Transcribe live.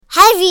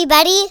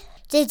everybody.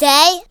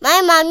 Today,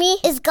 my mommy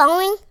is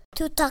going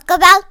to talk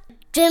about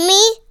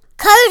Jimmy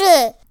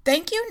Carter.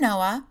 Thank you,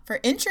 Noah, for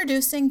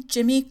introducing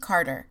Jimmy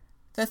Carter,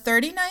 the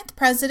 39th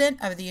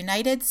President of the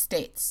United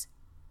States.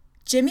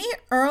 Jimmy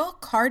Earl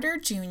Carter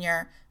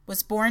Jr.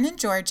 was born in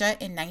Georgia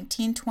in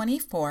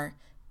 1924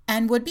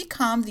 and would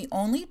become the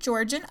only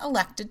Georgian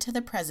elected to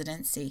the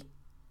presidency.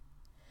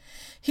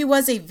 He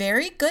was a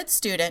very good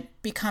student,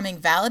 becoming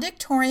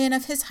valedictorian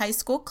of his high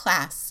school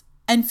class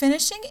and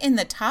finishing in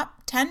the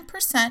top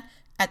 10%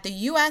 at the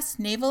U.S.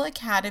 Naval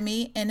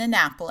Academy in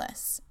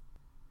Annapolis.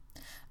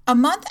 A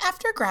month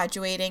after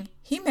graduating,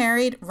 he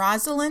married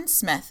Rosalind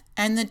Smith,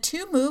 and the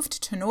two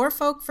moved to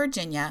Norfolk,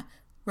 Virginia,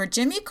 where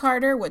Jimmy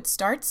Carter would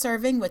start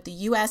serving with the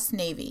U.S.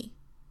 Navy.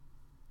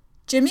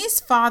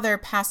 Jimmy's father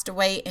passed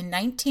away in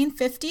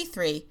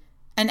 1953,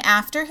 and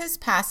after his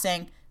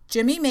passing,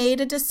 Jimmy made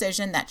a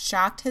decision that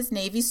shocked his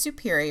Navy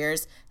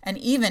superiors and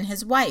even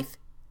his wife.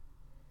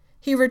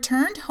 He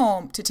returned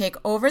home to take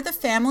over the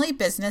family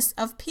business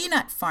of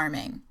peanut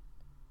farming.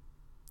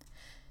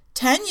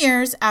 10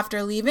 years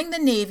after leaving the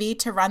Navy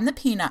to run the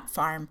peanut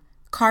farm,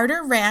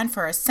 Carter ran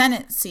for a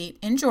Senate seat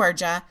in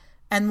Georgia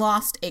and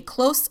lost a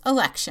close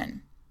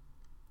election.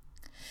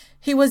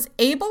 He was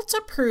able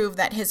to prove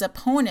that his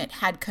opponent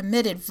had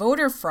committed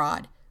voter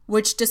fraud,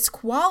 which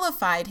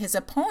disqualified his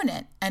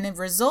opponent and it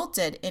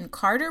resulted in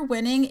Carter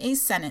winning a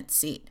Senate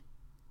seat.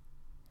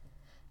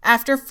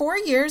 After 4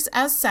 years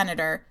as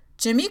senator,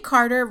 Jimmy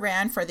Carter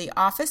ran for the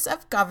office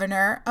of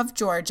governor of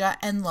Georgia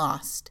and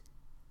lost.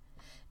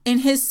 In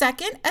his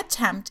second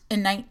attempt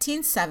in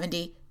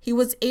 1970, he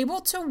was able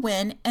to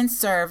win and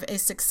serve a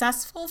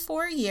successful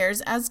 4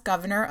 years as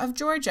governor of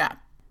Georgia.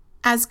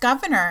 As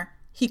governor,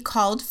 he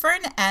called for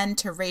an end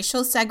to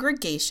racial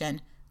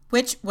segregation,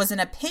 which was an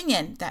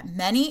opinion that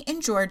many in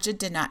Georgia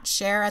did not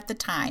share at the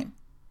time.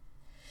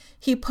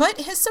 He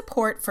put his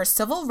support for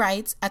civil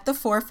rights at the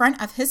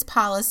forefront of his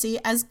policy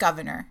as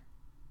governor.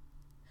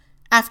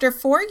 After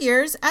 4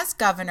 years as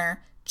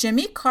governor,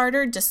 Jimmy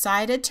Carter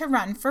decided to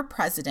run for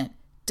president,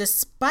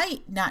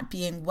 despite not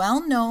being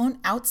well known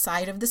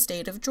outside of the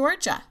state of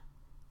Georgia.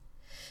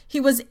 He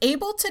was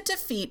able to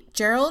defeat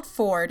Gerald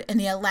Ford in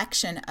the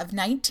election of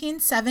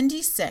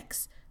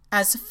 1976,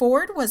 as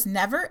Ford was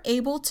never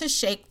able to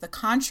shake the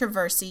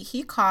controversy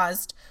he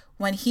caused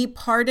when he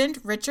pardoned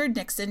Richard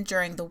Nixon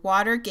during the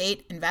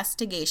Watergate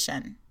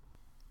investigation.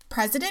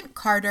 President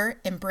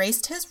Carter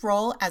embraced his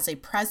role as a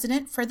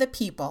president for the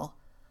people,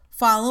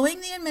 following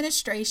the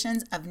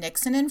administrations of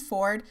Nixon and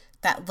Ford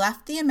that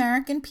left the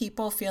American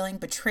people feeling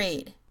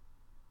betrayed.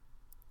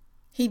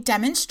 He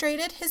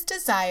demonstrated his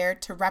desire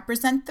to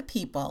represent the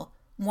people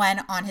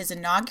when, on his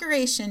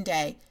inauguration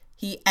day,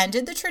 he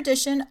ended the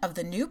tradition of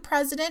the new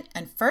president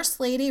and first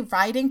lady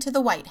riding to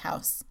the White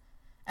House,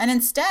 and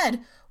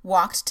instead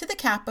walked to the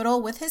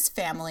Capitol with his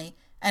family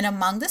and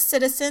among the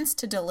citizens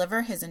to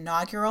deliver his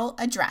inaugural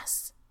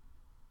address.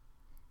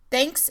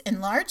 Thanks in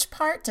large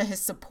part to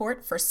his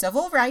support for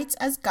civil rights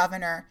as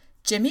governor,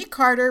 Jimmy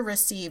Carter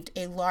received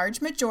a large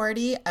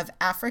majority of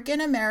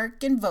African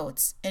American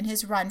votes in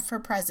his run for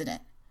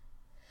president.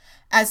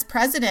 As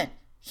president,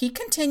 he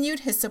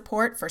continued his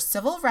support for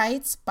civil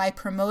rights by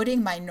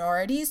promoting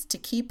minorities to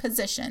key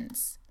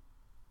positions.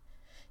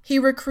 He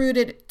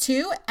recruited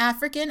 2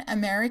 African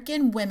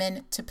American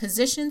women to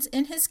positions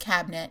in his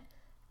cabinet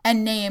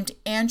and named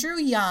Andrew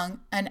Young,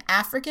 an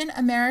African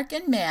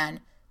American man,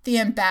 the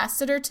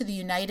ambassador to the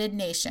United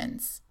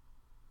Nations.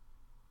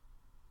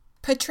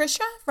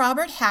 Patricia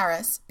Robert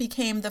Harris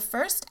became the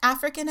first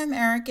African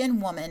American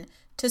woman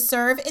to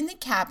serve in the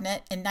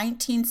cabinet in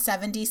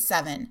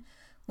 1977,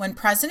 when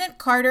President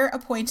Carter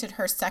appointed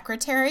her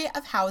Secretary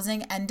of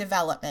Housing and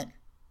Development.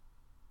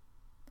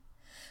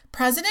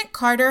 President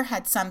Carter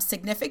had some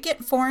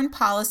significant foreign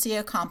policy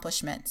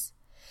accomplishments.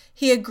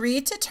 He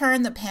agreed to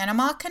turn the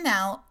Panama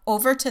Canal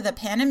over to the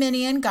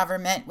Panamanian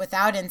government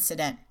without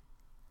incident.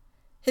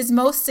 His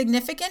most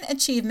significant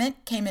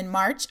achievement came in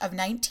March of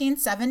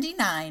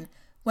 1979,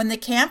 when the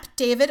Camp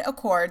David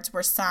Accords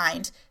were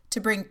signed to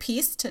bring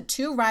peace to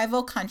 2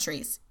 rival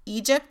countries,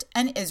 Egypt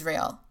and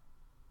Israel.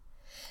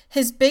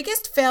 His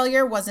biggest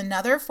failure was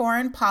another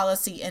foreign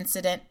policy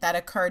incident that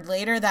occurred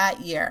later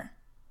that year.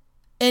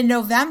 In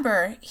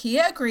November, he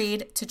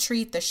agreed to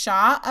treat the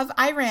Shah of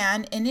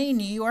Iran in a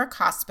New York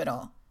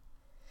hospital.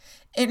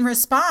 In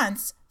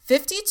response,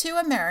 52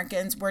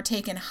 Americans were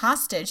taken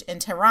hostage in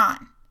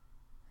Tehran.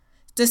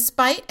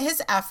 Despite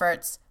his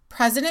efforts,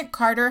 President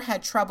Carter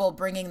had trouble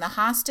bringing the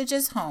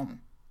hostages home.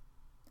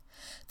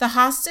 The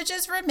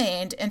hostages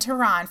remained in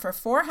Tehran for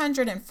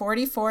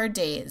 444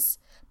 days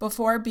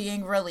before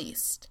being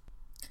released.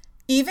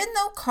 Even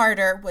though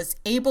Carter was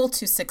able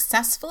to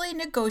successfully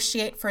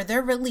negotiate for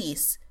their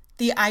release,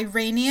 the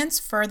Iranians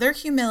further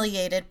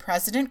humiliated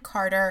President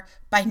Carter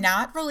by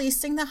not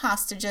releasing the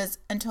hostages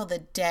until the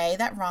day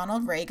that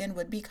Ronald Reagan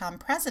would become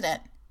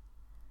president.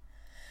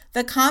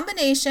 The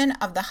combination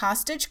of the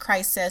hostage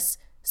crisis,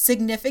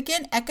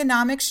 significant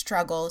economic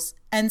struggles,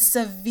 and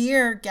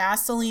severe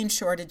gasoline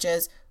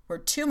shortages were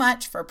too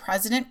much for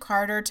President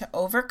Carter to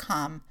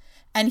overcome,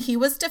 and he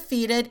was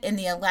defeated in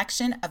the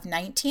election of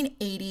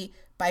 1980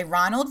 by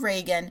Ronald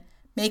Reagan,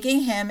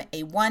 making him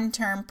a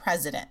one-term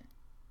president.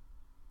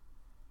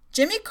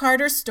 Jimmy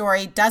Carter's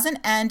story doesn't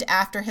end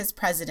after his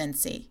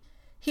presidency.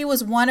 He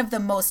was one of the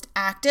most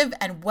active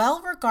and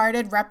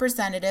well-regarded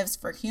representatives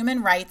for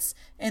human rights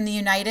in the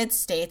United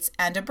States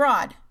and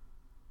abroad.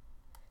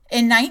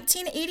 In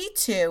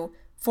 1982,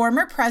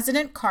 former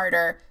President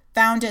Carter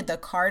founded the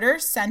Carter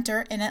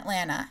Center in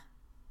Atlanta.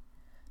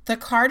 The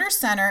Carter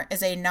Center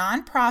is a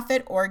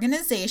nonprofit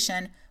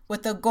organization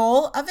with the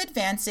goal of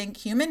advancing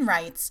human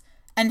rights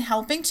and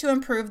helping to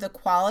improve the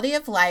quality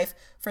of life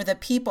for the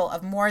people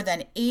of more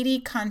than 80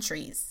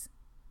 countries.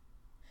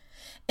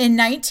 In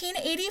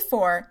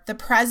 1984, the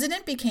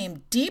president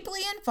became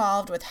deeply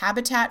involved with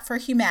Habitat for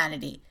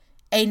Humanity,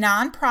 a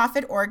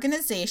nonprofit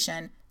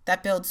organization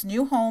that builds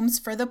new homes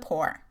for the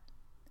poor.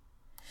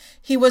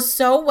 He was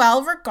so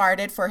well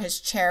regarded for his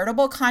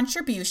charitable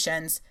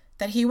contributions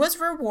that he was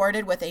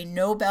rewarded with a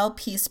Nobel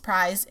Peace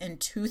Prize in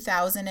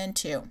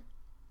 2002.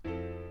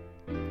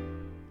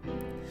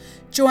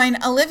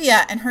 Join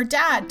Olivia and her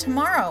dad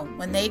tomorrow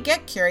when they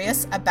get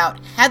curious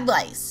about head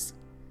lice.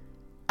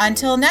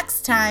 Until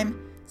next time,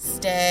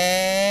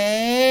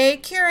 stay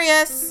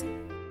curious.